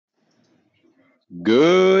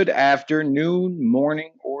Good afternoon,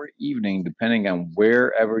 morning, or evening, depending on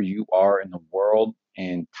wherever you are in the world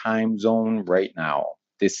and time zone right now.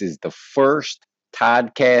 This is the first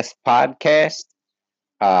Toddcast podcast.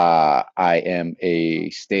 I am a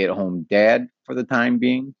stay at home dad for the time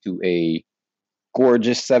being to a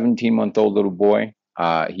gorgeous 17-month-old little boy.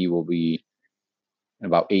 He will be in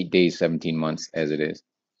about 8 days, 17 months as it is.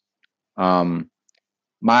 Um,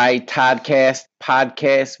 my Toddcast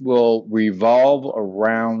podcast will revolve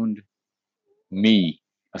around me,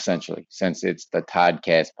 essentially, since it's the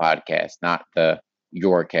Toddcast podcast, not the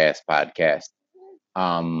Yourcast podcast.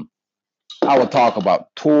 Um, I will talk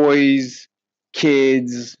about toys,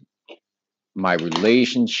 kids, my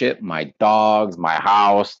relationship, my dogs, my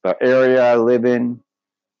house, the area I live in,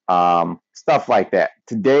 stuff like that.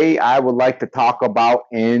 Today, I would like to talk about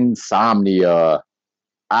insomnia.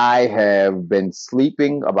 I have been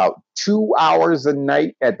sleeping about 2 hours a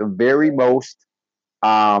night at the very most.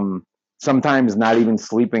 Um, Sometimes not even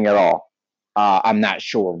sleeping at all. I'm not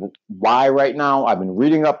sure why right now. I've been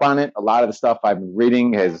reading up on it. A lot of the stuff I've been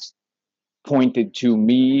reading has pointed to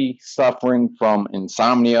me suffering from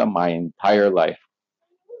insomnia my entire life.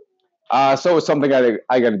 So it's something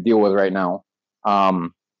I got to deal with right now.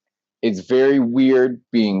 Um, it's very weird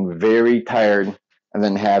being very tired and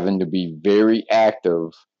then having to be very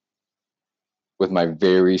active with my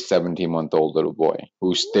very 17-month-old little boy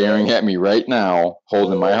who's staring at me right now,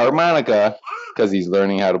 holding my harmonica because he's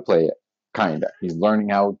learning how to play it. Kinda. He's learning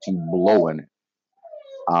how to blow in it.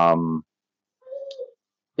 Um,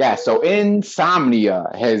 yeah. So insomnia.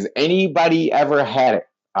 Has anybody ever had it?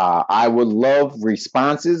 I would love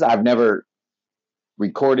responses. I've never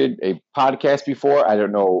recorded a podcast before. I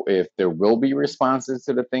don't know if there will be responses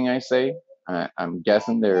to the thing I say. I'm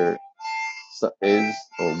guessing there is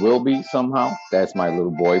or will be somehow. That's my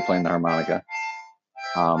little boy playing the harmonica.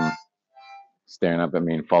 Um, Staring up at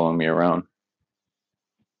me and following me around.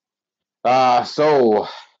 So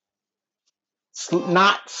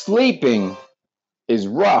not sleeping is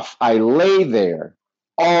rough. I lay there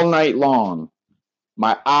all night long.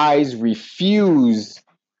 My eyes refuse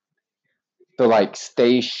to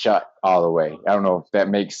stay shut all the way. I don't know if that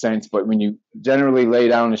makes sense, but when you generally lay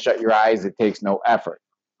down and shut your eyes, it takes no effort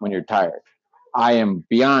when you're tired. I am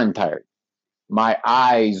beyond tired. My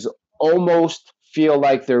eyes almost feel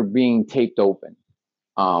like they're being taped open.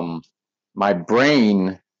 My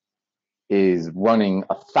brain is running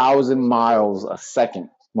 1,000 miles a second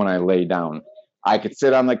when I lay down. I could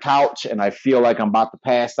sit on the couch and I feel like I'm about to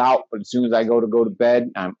pass out, but as soon as I go to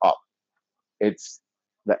bed, I'm up. It's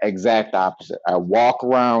the exact opposite. I walk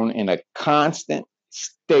around in a constant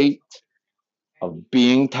state of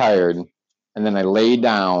being tired, and then I lay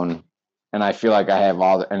down and I feel like I have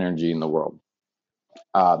all the energy in the world.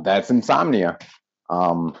 That's insomnia.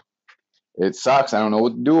 Um, it sucks. I don't know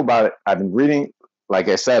what to do about it. I've been reading, like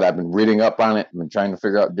I said, I've been reading up on it. I've been trying to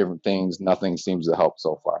figure out different things. Nothing seems to help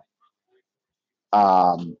so far.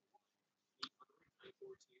 Um,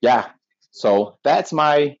 yeah. So that's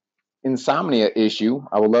my insomnia issue.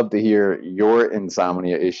 I would love to hear your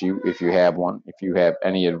insomnia issue if you have one, if you have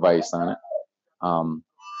any advice on it. Um,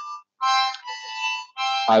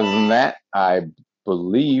 Other than that, I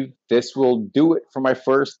believe this will do it for my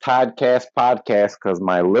first Toddcast podcast because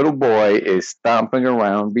my little boy is stomping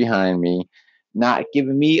around behind me, not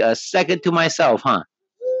giving me a second to myself, huh?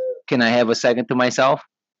 Can I have a second to myself?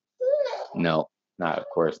 No, not of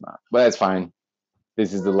course not. But that's fine.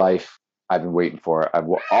 This is the life I've been waiting for. I've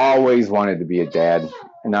always wanted to be a dad,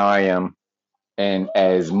 and now I am. And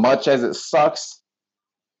as much as it sucks,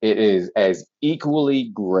 it is as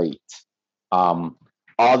equally great. Um,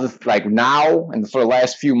 all the now and for the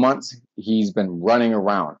last few months, he's been running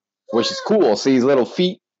around, which is cool. See his little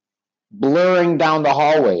feet blurring down the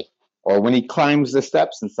hallway, or when he climbs the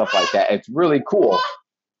steps and stuff like that. It's really cool.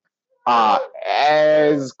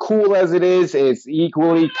 As cool as it is, it's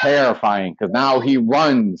equally terrifying because now he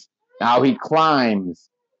runs, now he climbs,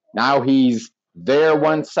 now he's there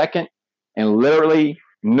 1 second and literally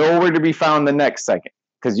nowhere to be found the next second.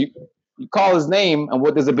 Because you call his name, and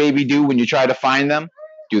what does a baby do when you try to find them?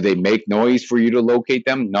 Do they make noise for you to locate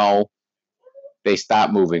them? No. They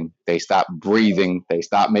stop moving. They stop breathing. They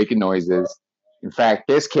stop making noises. In fact,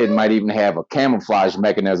 this kid might even have a camouflage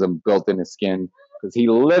mechanism built in his skin because he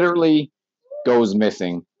literally goes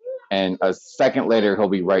missing, and a second later he'll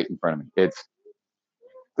be right in front of me. It's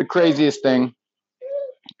the craziest thing.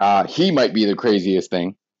 He might be the craziest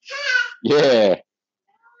thing. Yeah.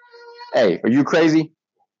 Hey, are you crazy?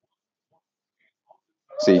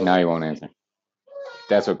 See, now he won't answer.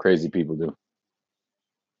 That's what crazy people do.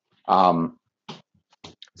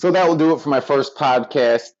 So that will do it for my first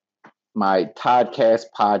podcast. my Toddcast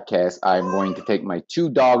podcast, I'm going to take my two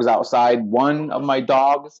dogs outside. One of my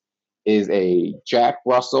dogs is a Jack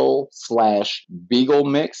Russell / Beagle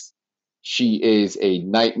mix. She is a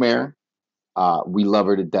nightmare. We love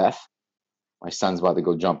her to death. My son's about to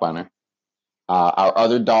go jump on her. Our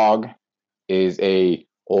other dog is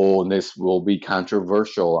and this will be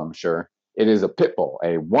controversial, I'm sure. It is a pit bull,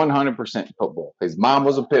 a 100% pit bull. His mom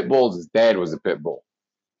was a pit bull. His dad was a pit bull.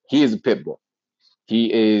 He is a pit bull.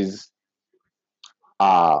 He is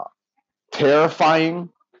uh, terrifying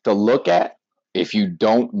to look at if you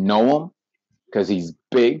don't know him because he's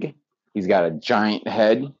big. He's got a giant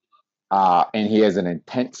head, and he has an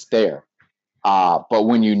intense stare. But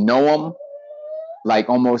when you know him, like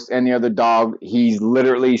almost any other dog, he's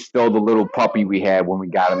literally still the little puppy we had when we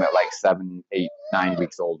got him at like 7, 8, 9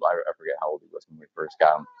 weeks old. I forget how old he was when we first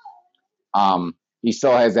got him. He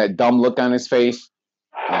still has that dumb look on his face.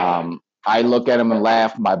 I look at him and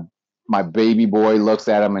laugh. My baby boy looks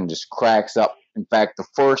at him and just cracks up. In fact, the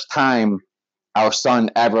first time our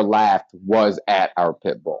son ever laughed was at our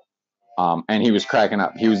pit bull. And he was cracking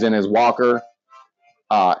up. He was in his walker,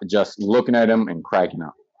 just looking at him and cracking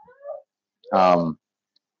up.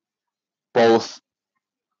 Both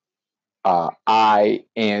I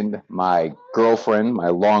and my girlfriend, my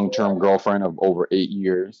long-term girlfriend of over 8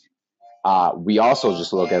 years, we also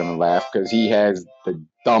just look at him and laugh because he has the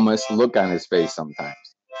dumbest look on his face sometimes.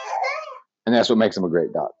 And that's what makes him a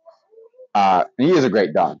great dog. And he is a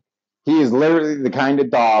great dog. He is literally the kind of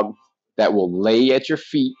dog that will lay at your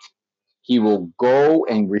feet. He will go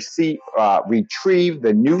and retrieve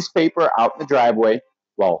the newspaper out in the driveway.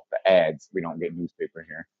 Well, the ads. We don't get newspaper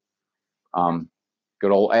here.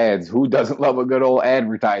 Good old ads. Who doesn't love a good old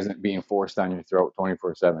advertisement being forced on your throat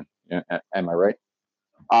 24/7? Yeah, am I right?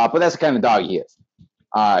 But that's the kind of dog he is.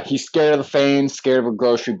 He's scared of the fans, scared of a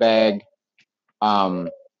grocery bag,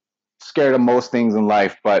 scared of most things in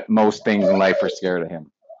life, but most things in life are scared of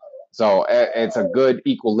him. So it's a good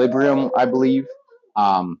equilibrium, I believe.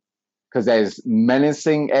 Because as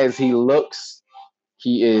menacing as he looks,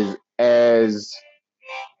 he is as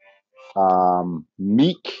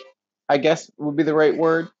meek, I guess would be the right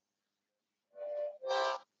word.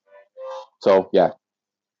 So, yeah.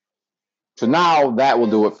 So now that will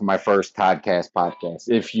do it for my first Toddcast podcast.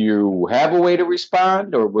 If you have a way to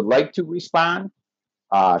respond or would like to respond,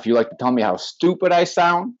 if you'd like to tell me how stupid I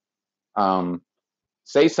sound,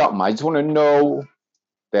 say something. I just want to know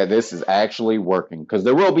that this is actually working because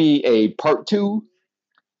there will be a part 2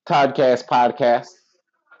 Toddcast podcast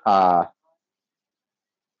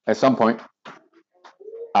at some point.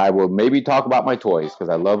 I will maybe talk about my toys because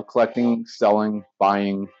I love collecting, selling,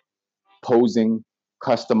 buying, posing,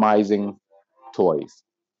 customizing toys.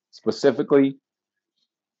 Specifically,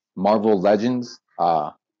 Marvel Legends.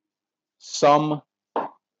 Some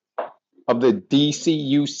of the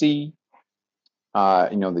DCUC,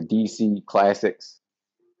 the DC Classics,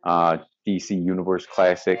 DC Universe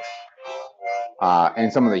Classics,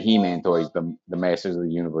 and some of the He-Man toys, the Masters of the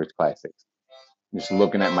Universe Classics. Just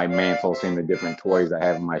looking at my mantle, seeing the different toys I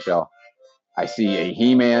have on my shelf. I see a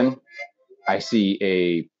He-Man. I see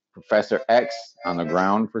a Professor X on the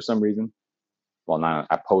ground for some reason. Well, not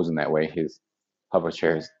posing that way. His hover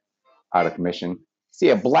chair is out of commission. I see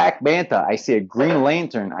a Black Manta. I see a Green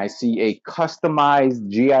Lantern. I see a customized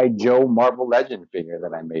G.I. Joe Marvel Legend figure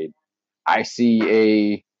that I made. I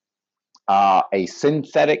see a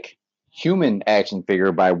synthetic human action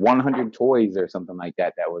figure by 100 Toys or something like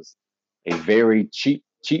that. That was a very cheap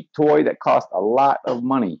toy that cost a lot of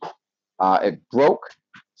money. It broke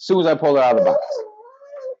as soon as I pulled it out of the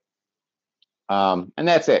box. And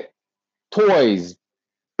that's it. Toys,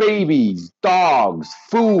 babies, dogs,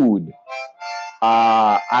 food.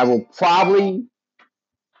 I will probably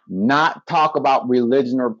not talk about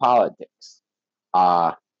religion or politics.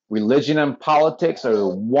 Religion and politics are the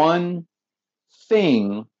one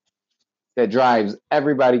thing that drives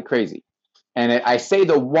everybody crazy. And I say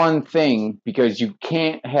the one thing because you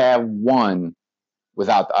can't have one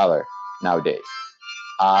without the other nowadays.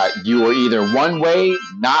 You are either one way,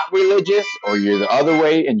 not religious, or you're the other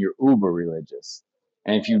way and you're uber religious.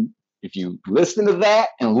 And if you listen to that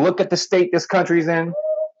and look at the state this country's in,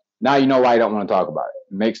 now you know why I don't want to talk about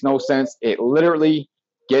it. It makes no sense. It literally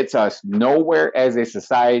gets us nowhere as a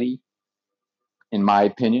society, in my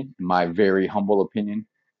opinion, in my very humble opinion.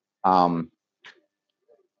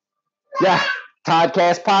 Yeah,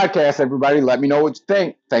 Toddcast podcast, everybody. Let me know what you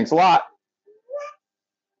think. Thanks a lot.